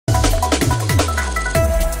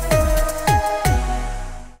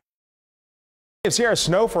KCRA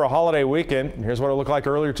snow for a holiday weekend. Here's what it looked like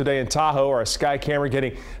earlier today in Tahoe. Our sky camera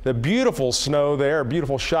getting the beautiful snow there, a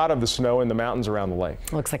beautiful shot of the snow in the mountains around the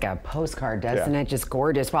lake. Looks like a postcard, doesn't it? Just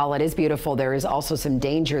gorgeous. While it is beautiful, there is also some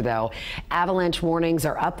danger, though. Avalanche warnings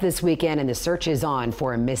are up this weekend, and the search is on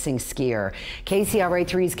for a missing skier. KCRA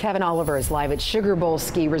 3's Kevin Oliver is live at Sugar Bowl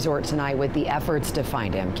Ski Resort tonight with the efforts to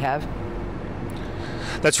find him. Kev?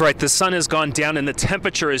 That's right. The sun has gone down and the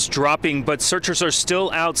temperature is dropping, but searchers are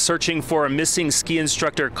still out searching for a missing ski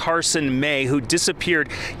instructor, Carson May, who disappeared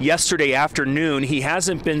yesterday afternoon. He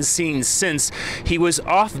hasn't been seen since. He was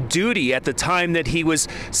off duty at the time that he was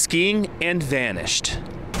skiing and vanished.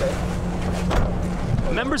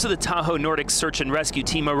 Members of the Tahoe Nordic Search and Rescue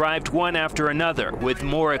Team arrived one after another with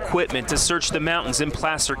more equipment to search the mountains in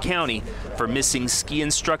Placer County for missing ski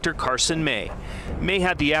instructor Carson May. May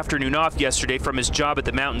had the afternoon off yesterday from his job at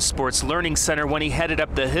the Mountain Sports Learning Center when he headed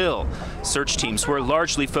up the hill. Search teams were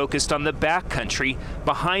largely focused on the backcountry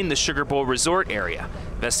behind the Sugar Bowl Resort area.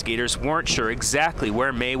 Investigators weren't sure exactly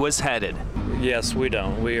where May was headed. Yes, we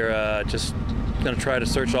don't. We are just going to try to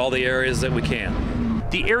search all the areas that we can.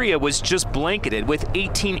 The area was just blanketed with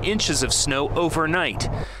 18 inches of snow overnight.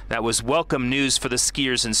 That was welcome news for the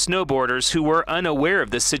skiers and snowboarders who were unaware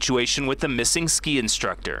of the situation with the missing ski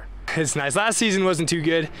instructor. It's nice. Last season wasn't too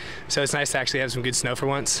good, so it's nice to actually have some good snow for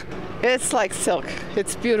once. It's like silk.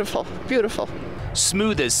 It's beautiful, beautiful.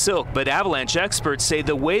 Smooth as silk, but avalanche experts say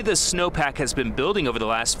the way the snowpack has been building over the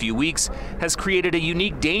last few weeks has created a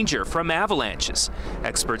unique danger from avalanches.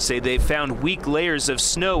 Experts say they've found weak layers of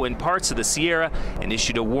snow in parts of the Sierra and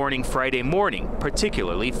issued a warning Friday morning,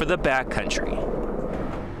 particularly for the backcountry.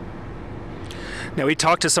 Now, we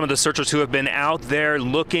talked to some of the searchers who have been out there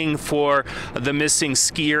looking for the missing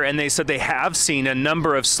skier, and they said they have seen a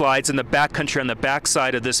number of slides in the backcountry on the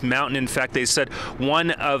backside of this mountain. In fact, they said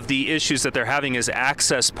one of the issues that they're having is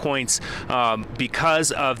access points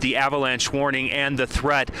because of the avalanche warning and the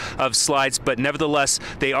threat of slides. But nevertheless,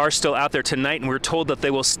 they are still out there tonight, and we're told that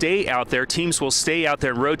they will stay out there. Teams will stay out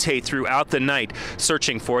there and rotate throughout the night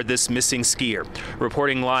searching for this missing skier.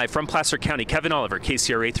 Reporting live from Placer County, Kevin Oliver,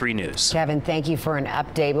 KCRA 3 News. Kevin, thank you for an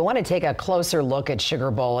update. We want to take a closer look at Sugar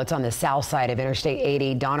Bowl. It's on the south side of Interstate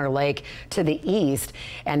 80, Donner Lake to the east,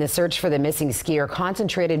 and the search for the missing skier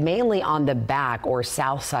concentrated mainly on the back or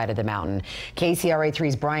south side of the mountain. KCRA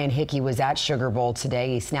 3's Brian Hickey was at Sugar Bowl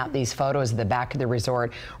today. He snapped these photos of the back of the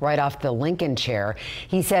resort right off the Lincoln chair.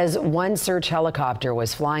 He says one search helicopter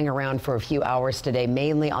was flying around for a few hours today,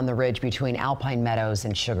 mainly on the ridge between Alpine Meadows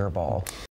and Sugar Bowl.